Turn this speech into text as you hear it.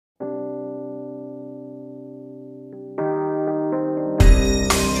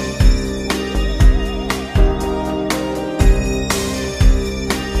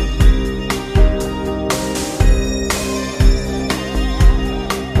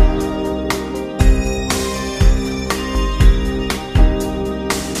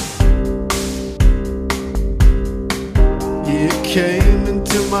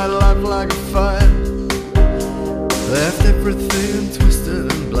like a fire, left everything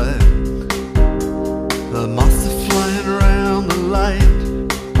twisted and black. A monster flying around the light.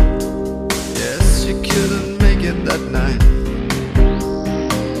 Yes, you couldn't make it that night.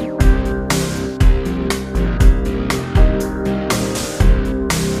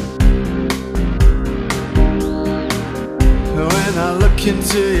 When I look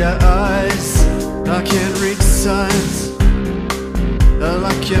into your eyes, I can't read the signs.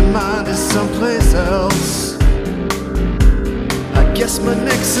 Like your mind is someplace else. I guess my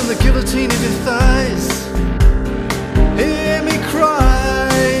neck's in the guillotine of your thighs. Hear me cry.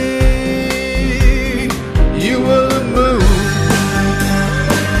 You were the moon,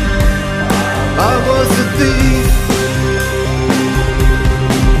 I was the thief.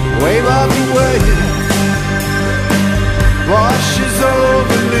 Wave off the wave washes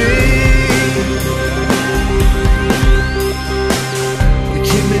over me.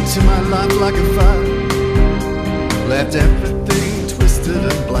 Into my life like a fire, left everything twisted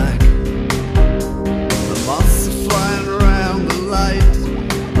and black. The monster flying around the light.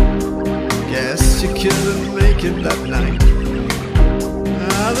 Guess you couldn't make it that night.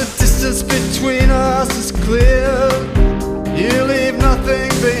 The distance between us is clear. You leave nothing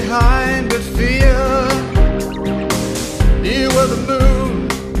behind but fear. You were the moon,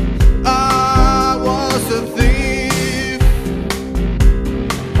 I was the thief.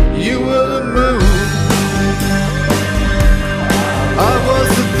 You were the moon, I was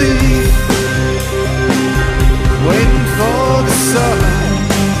the thief, waiting for the sun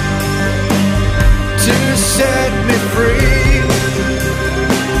to set me free.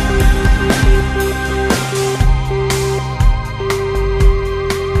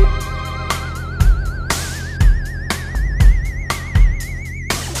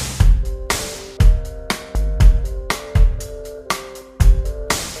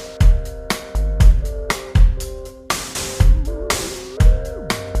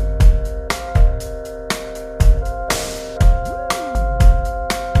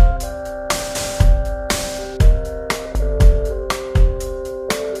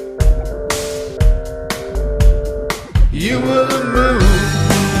 You were the moon,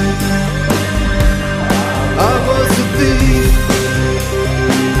 I was the thief.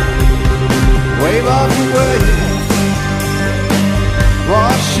 Wave after wave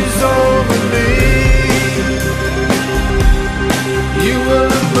washes over me. You were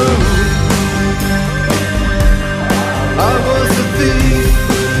the moon, I was the thief,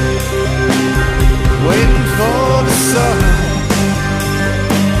 waiting for the sun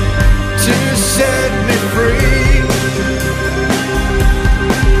to set me free.